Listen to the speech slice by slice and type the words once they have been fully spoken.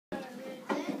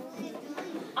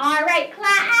All right,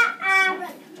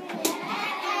 class.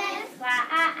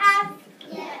 Class.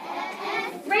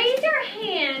 Raise your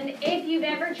hand if you've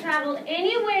ever traveled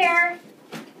anywhere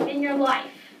in your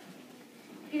life.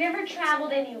 If you've ever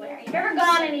traveled anywhere, you've ever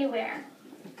gone anywhere.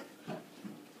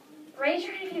 Raise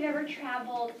your hand if you've ever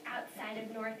traveled outside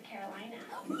of North Carolina.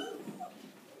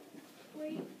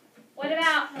 What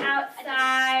about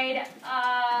outside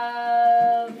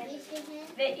of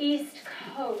the East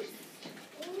Coast?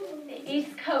 The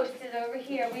East Coast is over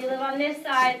here. We live on this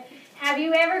side. Have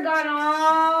you ever gone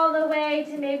all the way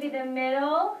to maybe the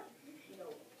middle?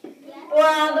 Or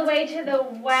all the way to the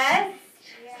West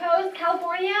Coast,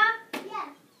 California? Yeah.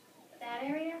 That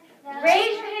area?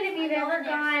 Raise your hand if you've ever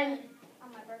gone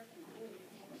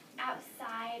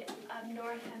outside of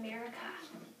North America.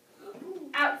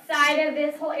 Outside of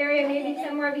this whole area, maybe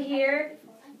somewhere over here.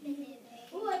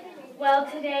 Well,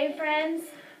 today, friends,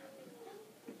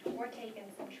 we're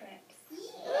taking some trips.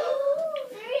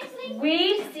 Seriously?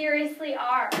 We seriously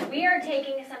are. We are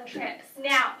taking some trips.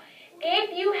 Now,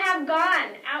 if you have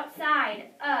gone outside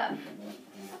of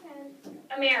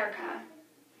America,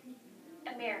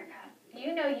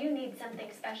 you know you need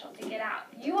something special to get out.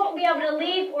 You won't be able to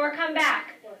leave or come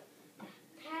back.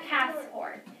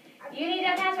 Passport. You need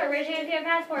a passport. Raise your hand if you have a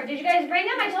passport. Did you guys bring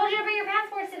them? I told you to bring your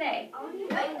passports today.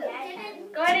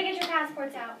 Go ahead and get your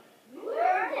passports out. This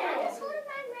one is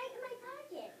right in my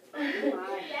pocket.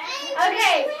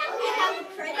 Okay.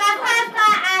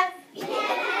 Class.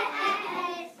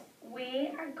 Yes. We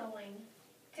are going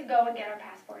to go and get our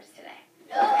passports today.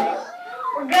 Okay?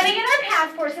 We're going to get our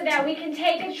passports so that we can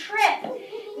take a trip.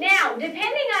 Now,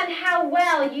 depending on how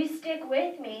well you stick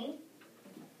with me,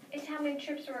 is how many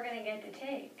trips we're going to get to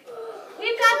take.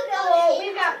 We've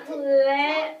got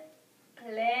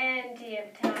plenty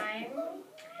of time.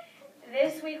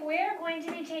 This week we are going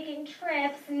to be taking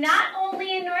trips not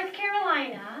only in North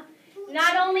Carolina,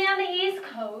 not only on the East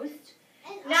Coast,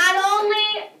 not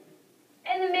only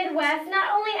in the Midwest,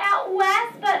 not only out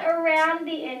west, but around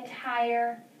the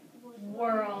entire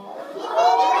world.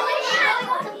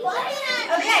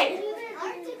 Okay,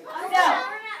 so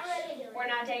we're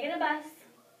not taking a bus.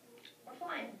 We're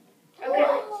flying. Okay.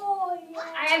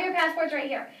 I have your passports right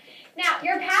here. Now,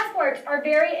 your passports are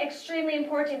very extremely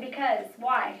important because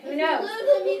why? Who knows? If you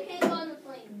lose them, you can't go on the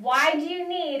plane. Why do you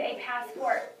need a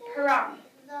passport, Param?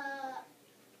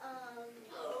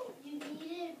 You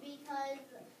need it because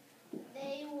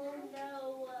they will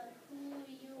know who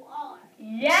you are.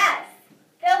 Yes.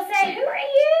 They'll say, who are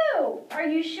you? Are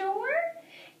you sure?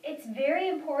 It's very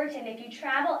important if you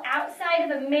travel outside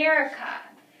of America,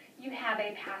 you have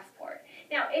a passport.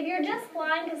 Now, if you're just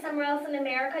flying to somewhere else in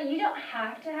America, you don't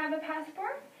have to have a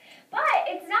passport. But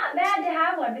it's not bad to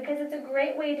have one because it's a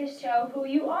great way to show who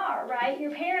you are, right?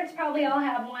 Your parents probably all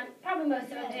have one. Probably most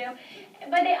of them do.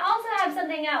 But they also have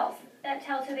something else that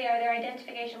tells who they are, their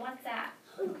identification. What's that?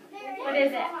 What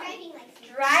is it?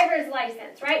 Driver's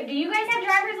license, right? Do you guys have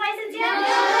driver's license yet?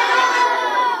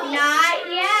 No. Not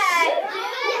yet.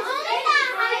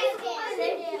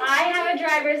 I have a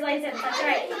driver's license. That's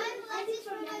right.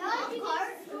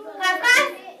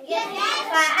 Class? Yes.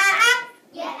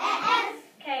 Yes.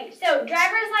 Okay, so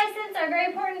driver's license are very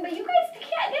important, but you guys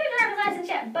can't get a driver's license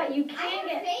yet. But you can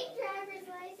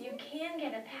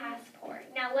get a passport.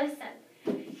 Now listen,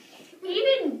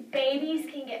 even babies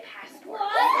can get passports.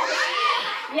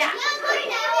 Yeah.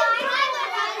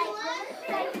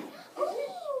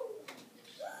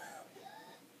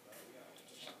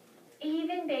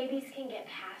 Even babies can get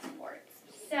passports.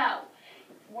 So,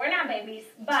 we're not babies,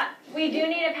 but we do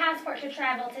need a passport to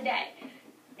travel today.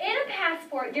 In a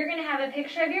passport, you're going to have a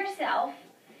picture of yourself.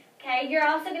 Okay, you're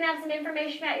also going to have some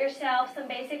information about yourself, some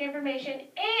basic information,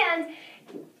 and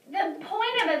the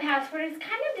point of a passport is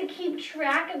kind of to keep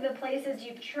track of the places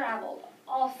you've traveled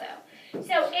also.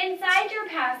 So inside your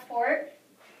passport,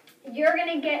 you're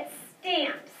going to get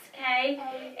stamps, okay?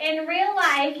 In real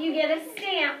life, you get a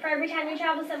stamp for every time you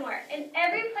travel somewhere. And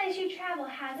every place you travel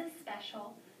has a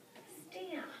special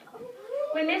stamp.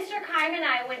 When Mr. Kime and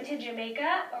I went to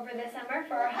Jamaica over the summer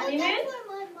for our honeymoon,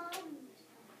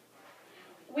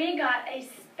 we got a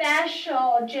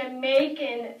special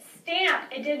Jamaican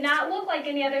stamp. It did not look like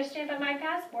any other stamp on my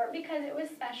passport because it was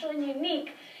special and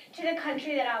unique to the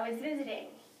country that I was visiting.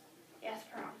 Yes,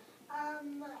 Prom? I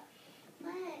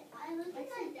looked at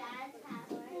my dad's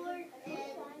passport and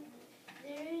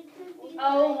there could be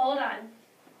Oh, hold on.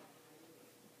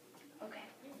 Okay.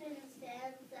 different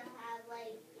stamps that have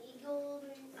like eagles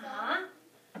and stuff. Uh-huh.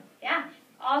 Yeah,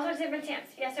 all sorts of different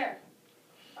stamps. Yes, sir.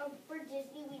 For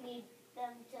Disney, we need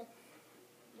them to,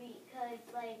 because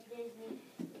like Disney,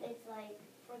 it's like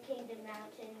for Kingdom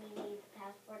Mountain, we need a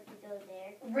passport to go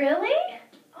there. Really?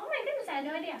 Oh my goodness, I had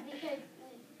no idea. Because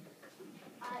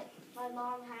my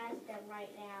mom has them right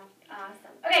now.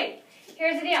 Awesome. Okay,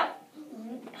 here's the deal.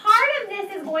 Part of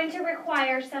this is going to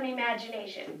require some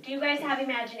imagination. Do you guys have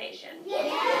imagination?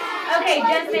 Yeah. Okay,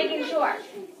 just making sure.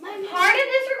 Part of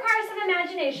this requires some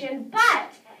imagination,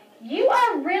 but you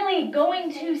are really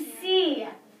going to see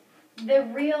the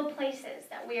real places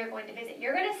that we are going to visit.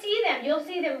 You're going to see them. You'll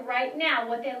see them right now,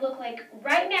 what they look like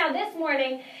right now this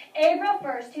morning, April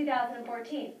 1st,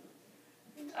 2014.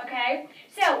 Okay?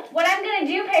 So, what I'm going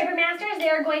to do, Paper Masters,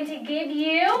 they're going to give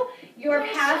you your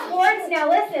passports. Now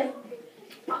listen,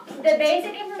 the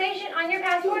basic information on your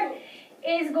passport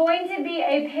is going to be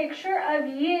a picture of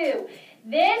you.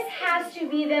 This has to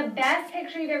be the best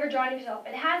picture you've ever drawn of yourself.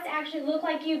 It has to actually look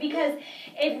like you, because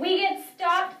if we get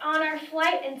stopped on our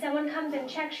flight and someone comes and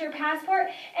checks your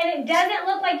passport and it doesn't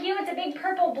look like you, it's a big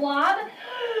purple blob,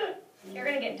 you're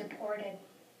going to get deported.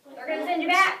 They're going to send you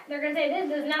back. They're going to say, this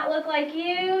does not look like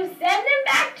you. Send them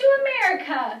back to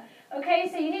America. Okay,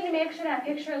 so you need to make sure that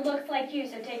picture looks like you.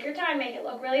 So take your time, make it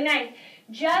look really nice.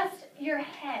 Just your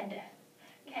head.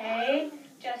 Okay,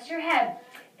 just your head.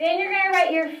 Then you're going to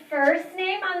write your first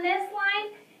name on this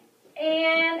line,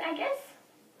 and I guess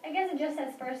it just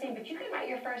says first name, but you can write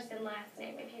your first and last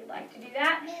name if you'd like to do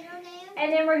that.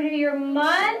 And then we're going to do your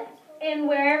month and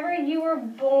wherever you were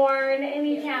born,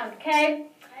 any town, okay?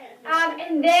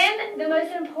 And then the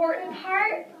most important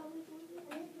part,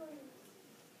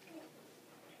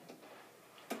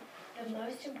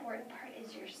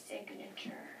 is your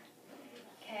signature.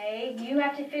 Okay, you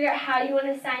have to figure out how you want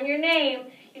to sign your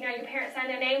name. You know, your parents sign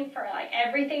their name for like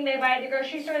everything they buy at the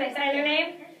grocery store. They sign their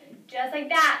name just like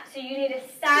that. So you need to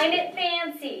sign it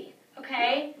fancy.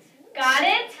 Okay, got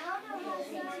it?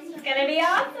 It's gonna be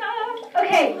awesome.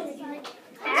 Okay,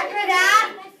 after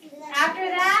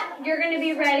that, you're gonna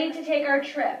be ready to take our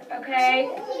trip. Okay,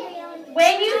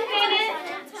 when you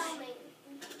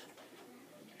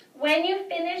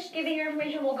finish giving your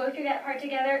information, we'll go through that part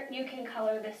together. You can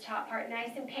color this top part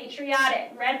nice and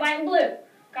patriotic. Red, white, and blue.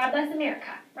 God bless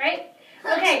America, right?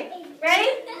 Okay, ready?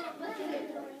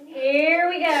 Here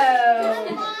we go.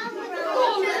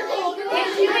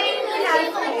 Issuing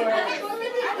passport.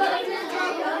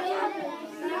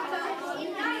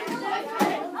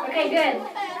 Okay, good.